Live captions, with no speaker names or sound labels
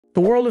The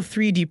world of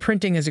 3D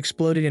printing has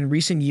exploded in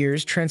recent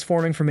years,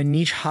 transforming from a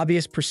niche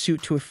hobbyist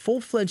pursuit to a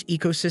full-fledged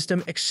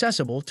ecosystem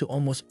accessible to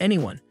almost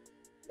anyone.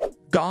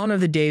 Gone are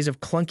the days of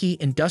clunky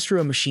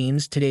industrial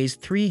machines. Today's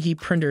 3D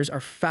printers are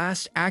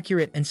fast,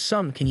 accurate, and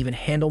some can even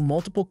handle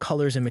multiple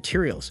colors and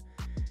materials.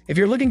 If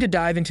you're looking to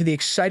dive into the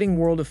exciting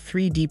world of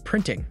 3D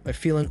printing but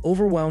feeling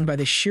overwhelmed by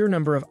the sheer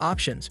number of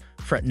options,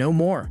 fret no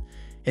more.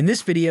 In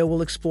this video,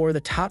 we'll explore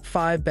the top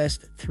 5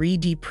 best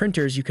 3D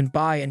printers you can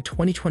buy in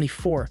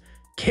 2024,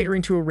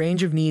 catering to a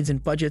range of needs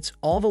and budgets.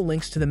 All the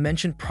links to the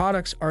mentioned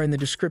products are in the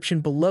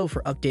description below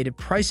for updated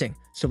pricing,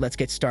 so let's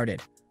get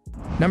started.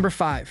 Number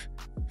 5.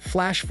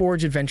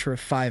 FlashForge Adventurer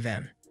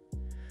 5M.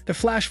 The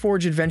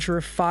FlashForge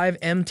Adventurer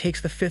 5M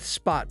takes the 5th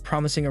spot,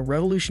 promising a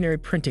revolutionary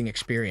printing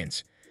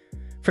experience.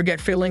 Forget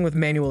fiddling with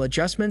manual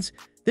adjustments.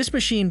 This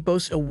machine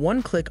boasts a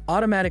one-click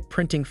automatic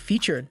printing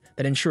feature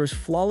that ensures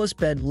flawless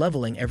bed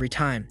leveling every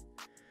time.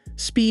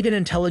 Speed and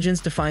intelligence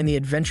define the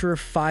Adventurer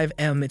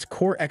 5M. Its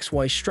core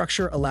XY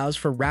structure allows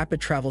for rapid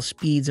travel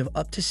speeds of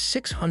up to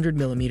 600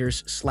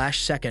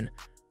 mm/second,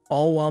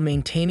 all while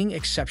maintaining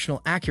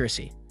exceptional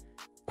accuracy.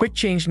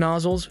 Quick-change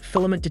nozzles,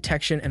 filament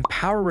detection, and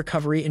power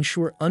recovery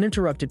ensure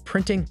uninterrupted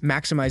printing,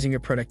 maximizing your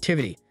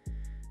productivity.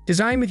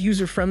 Designed with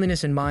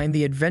user-friendliness in mind,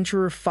 the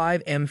Adventurer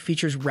 5M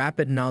features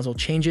rapid nozzle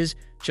changes,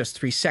 just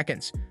 3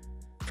 seconds,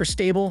 for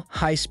stable,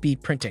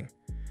 high-speed printing.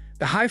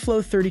 The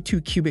high-flow 32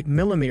 cubic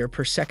millimeter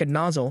per second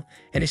nozzle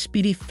and a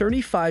speedy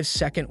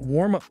 35-second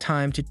warm-up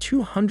time to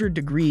 200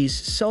 degrees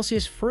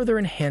Celsius further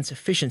enhance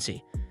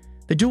efficiency.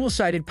 The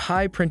dual-sided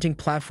Pi printing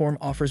platform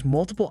offers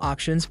multiple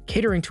options,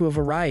 catering to a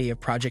variety of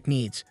project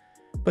needs.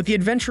 But the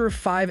Adventurer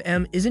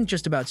 5M isn't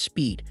just about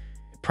speed.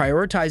 It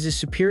prioritizes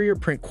superior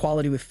print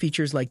quality with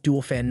features like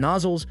dual-fan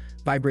nozzles,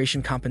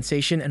 vibration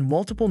compensation, and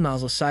multiple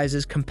nozzle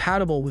sizes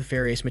compatible with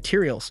various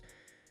materials.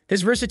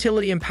 This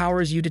versatility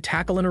empowers you to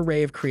tackle an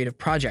array of creative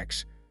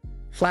projects.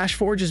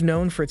 FlashForge is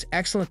known for its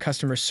excellent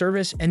customer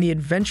service, and the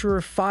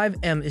Adventurer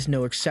 5M is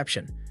no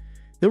exception.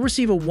 You'll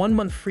receive a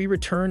 1-month free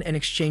return and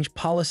exchange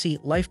policy,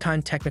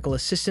 lifetime technical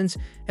assistance,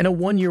 and a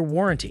 1-year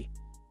warranty.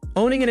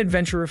 Owning an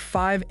Adventurer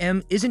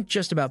 5M isn't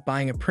just about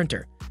buying a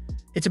printer.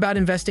 It's about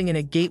investing in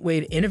a gateway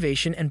to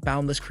innovation and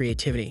boundless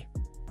creativity.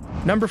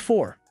 Number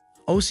 4.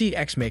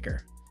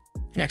 EdXmaker.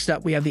 Next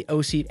up, we have the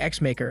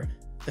EdXmaker,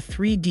 a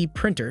 3D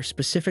printer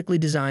specifically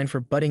designed for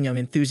budding young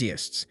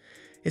enthusiasts.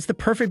 It's the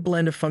perfect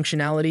blend of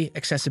functionality,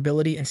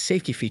 accessibility, and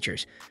safety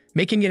features,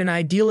 making it an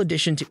ideal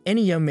addition to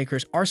any young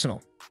maker's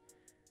arsenal.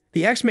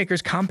 The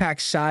EdXmaker's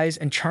compact size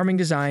and charming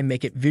design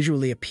make it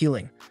visually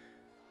appealing,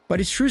 but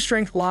its true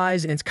strength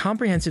lies in its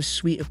comprehensive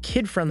suite of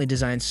kid-friendly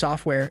design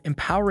software,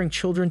 empowering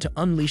children to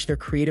unleash their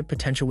creative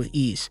potential with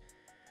ease.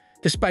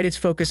 Despite its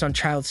focus on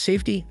child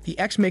safety, the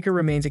EdXmaker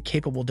remains a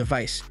capable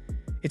device.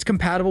 It's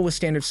compatible with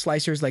standard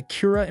slicers like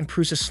Cura and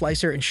Prusa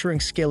Slicer, ensuring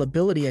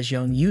scalability as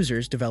young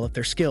users develop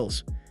their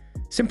skills.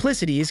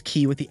 Simplicity is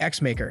key with the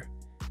EdXmaker.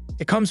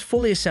 It comes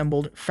fully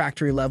assembled,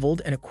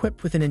 factory-leveled, and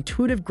equipped with an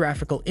intuitive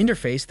graphical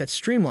interface that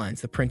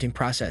streamlines the printing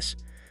process.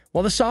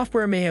 While the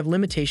software may have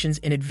limitations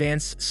in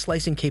advanced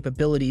slicing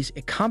capabilities,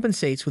 it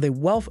compensates with a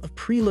wealth of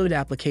preloaded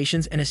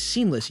applications and a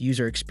seamless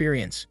user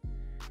experience.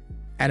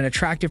 At an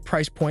attractive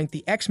price point,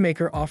 the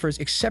EdXmaker offers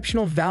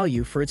exceptional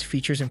value for its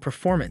features and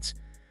performance.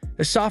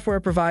 The software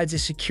provides a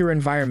secure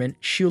environment,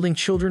 shielding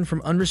children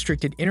from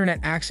unrestricted internet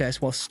access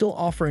while still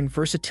offering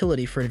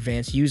versatility for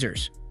advanced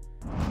users.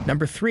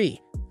 Number 3.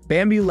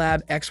 Bambu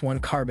Lab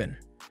X1 Carbon.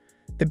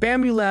 The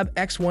Bambu Lab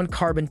X1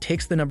 Carbon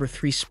takes the number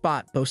 3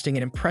 spot, boasting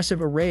an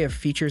impressive array of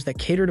features that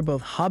cater to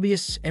both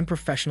hobbyists and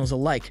professionals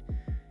alike.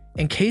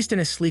 Encased in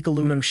a sleek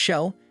aluminum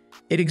shell,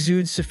 it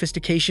exudes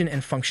sophistication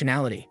and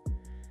functionality.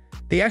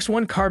 The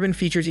X1 Carbon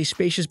features a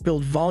spacious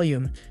build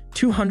volume,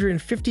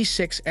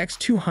 256 x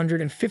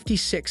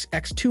 256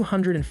 x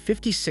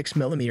 256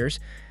 mm,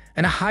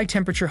 and a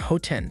high-temperature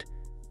hot end,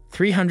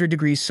 300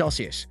 degrees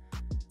Celsius,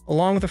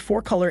 along with a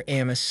 4-color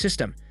AMS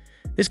system.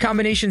 This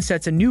combination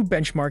sets a new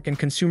benchmark in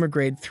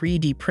consumer-grade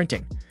 3D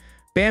printing.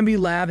 Bambu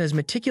Lab has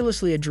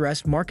meticulously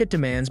addressed market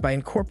demands by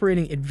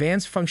incorporating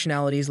advanced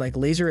functionalities like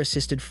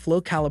laser-assisted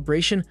flow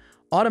calibration,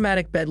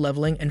 automatic bed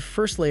leveling, and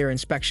first-layer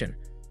inspection.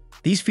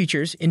 These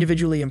features,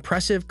 individually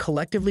impressive,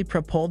 collectively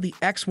propelled the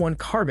X1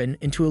 Carbon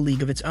into a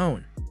league of its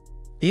own.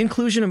 The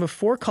inclusion of a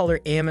 4-color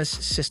AMS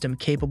system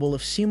capable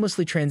of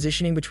seamlessly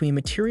transitioning between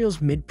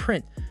materials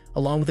mid-print,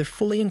 along with a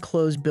fully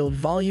enclosed build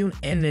volume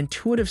and an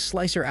intuitive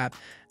slicer app,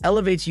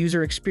 elevates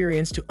user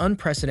experience to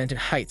unprecedented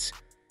heights.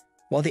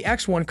 While the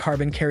X1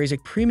 Carbon carries a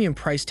premium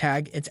price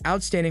tag, its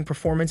outstanding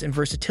performance and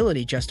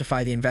versatility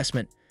justify the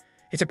investment.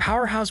 It's a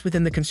powerhouse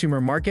within the consumer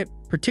market,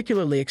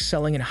 particularly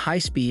excelling in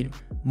high-speed,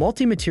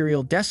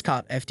 multi-material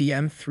desktop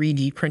FDM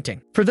 3D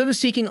printing. For those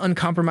seeking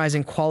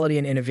uncompromising quality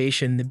and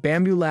innovation, the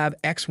Bambu Lab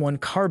X1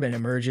 Carbon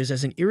emerges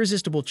as an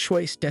irresistible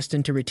choice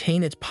destined to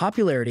retain its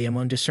popularity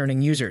among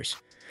discerning users.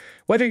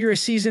 Whether you're a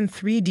seasoned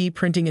 3D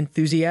printing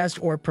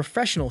enthusiast or a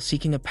professional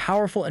seeking a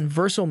powerful and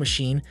versatile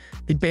machine,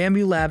 the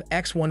Bambu Lab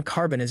X1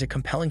 Carbon is a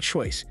compelling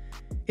choice.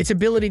 Its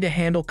ability to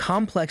handle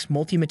complex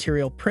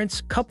multi-material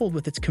prints coupled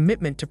with its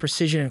commitment to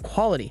precision and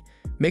quality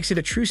makes it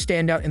a true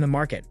standout in the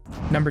market.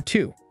 Number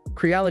 2.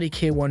 Creality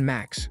K1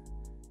 Max.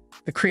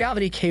 The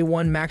Creality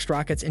K1 Max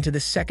rockets into the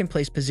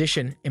second-place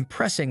position,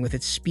 impressing with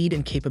its speed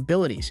and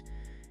capabilities.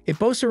 It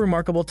boasts a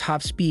remarkable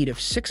top speed of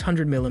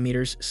 600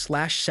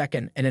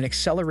 mm/second and an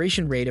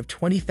acceleration rate of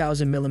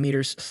 20,000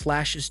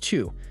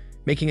 mm/2,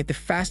 making it the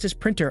fastest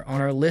printer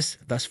on our list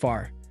thus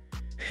far.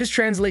 This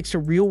translates to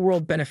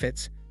real-world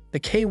benefits. The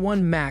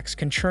K1 Max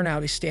can churn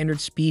out a standard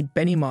speed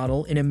Benny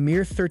model in a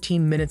mere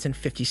 13 minutes and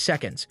 50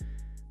 seconds.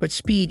 But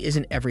speed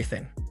isn't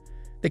everything.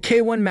 The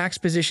K1 Max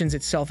positions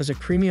itself as a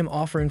premium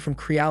offering from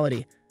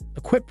Creality,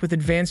 equipped with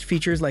advanced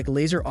features like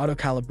laser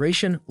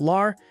auto-calibration,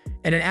 LAR,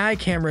 and an AI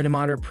camera to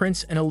monitor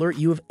prints and alert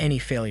you of any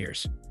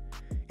failures.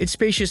 Its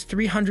spacious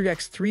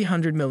 300x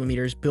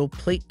 300mm build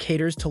plate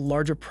caters to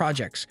larger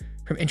projects,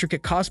 from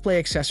intricate cosplay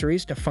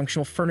accessories to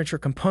functional furniture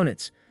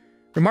components.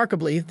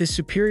 Remarkably, this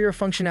superior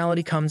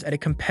functionality comes at a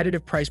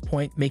competitive price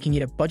point, making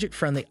it a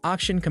budget-friendly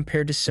option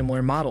compared to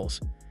similar models.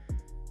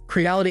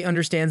 Creality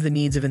understands the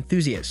needs of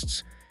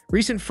enthusiasts.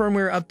 Recent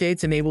firmware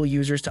updates enable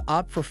users to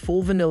opt for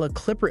full vanilla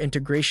Clipper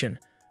integration,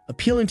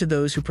 appealing to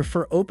those who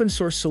prefer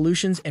open-source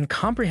solutions and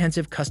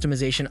comprehensive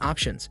customization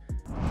options.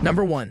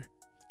 Number 1.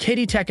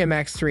 Qidi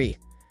Max3.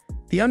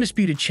 The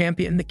undisputed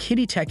champion, the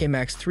Qidi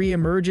Max3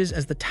 emerges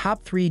as the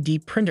top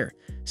 3D printer,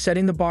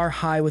 setting the bar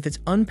high with its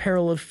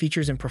unparalleled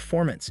features and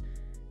performance.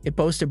 It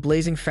boasts a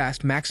blazing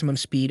fast maximum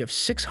speed of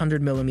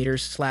 600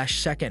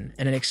 mm/second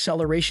and an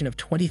acceleration of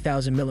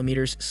 20,000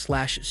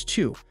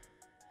 mm/2.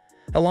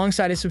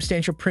 Alongside a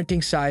substantial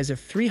printing size of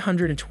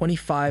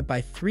 325 by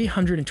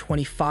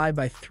 325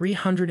 by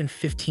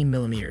 315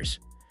 mm.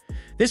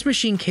 This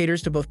machine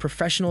caters to both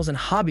professionals and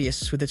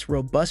hobbyists with its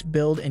robust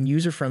build and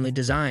user-friendly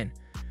design.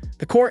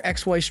 The core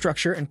XY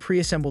structure and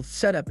pre-assembled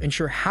setup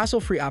ensure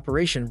hassle-free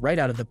operation right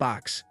out of the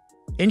box.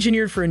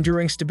 Engineered for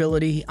enduring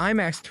stability, the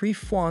iMax3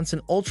 flaunts an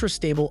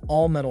ultra-stable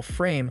all-metal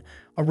frame,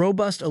 a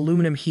robust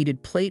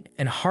aluminum-heated plate,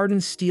 and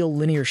hardened steel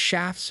linear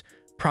shafts,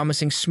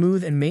 promising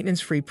smooth and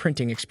maintenance-free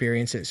printing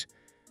experiences.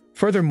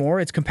 Furthermore,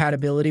 its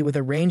compatibility with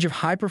a range of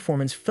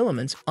high-performance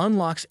filaments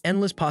unlocks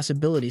endless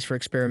possibilities for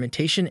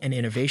experimentation and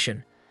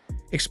innovation.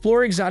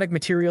 Explore exotic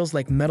materials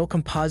like metal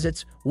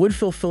composites,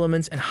 wood-fill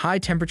filaments, and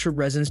high-temperature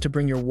resins to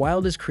bring your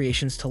wildest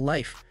creations to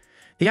life.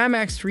 The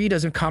iMax3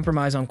 doesn't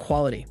compromise on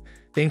quality.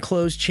 The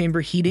enclosed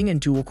chamber heating and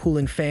dual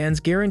cooling fans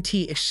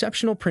guarantee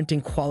exceptional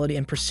printing quality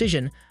and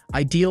precision,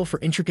 ideal for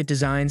intricate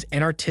designs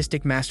and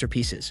artistic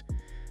masterpieces.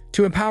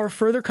 To empower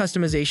further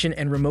customization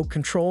and remote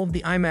control,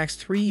 the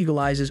iMax3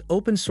 utilizes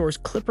open-source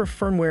Clipper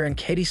firmware and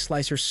Qidi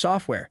Slicer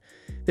software.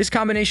 This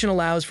combination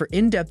allows for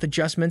in-depth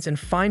adjustments and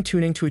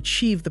fine-tuning to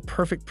achieve the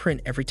perfect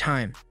print every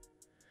time.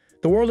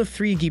 The world of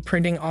 3D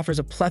printing offers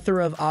a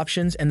plethora of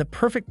options, and the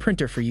perfect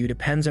printer for you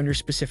depends on your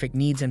specific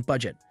needs and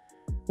budget.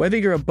 Whether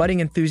you're a budding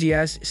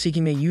enthusiast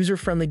seeking a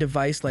user-friendly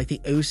device like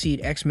the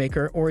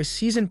EdXmaker or a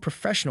seasoned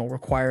professional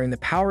requiring the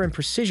power and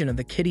precision of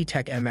the Qidi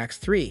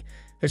Max3,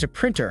 there's a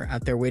printer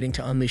out there waiting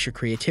to unleash your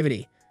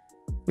creativity.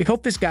 We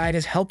hope this guide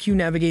has helped you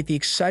navigate the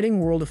exciting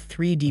world of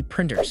 3D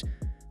printers.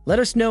 Let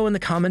us know in the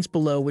comments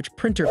below which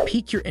printer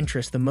piqued your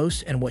interest the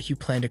most and what you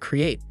plan to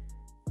create.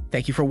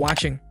 Thank you for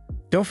watching.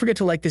 Don't forget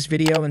to like this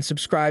video and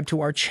subscribe to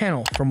our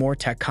channel for more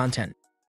tech content.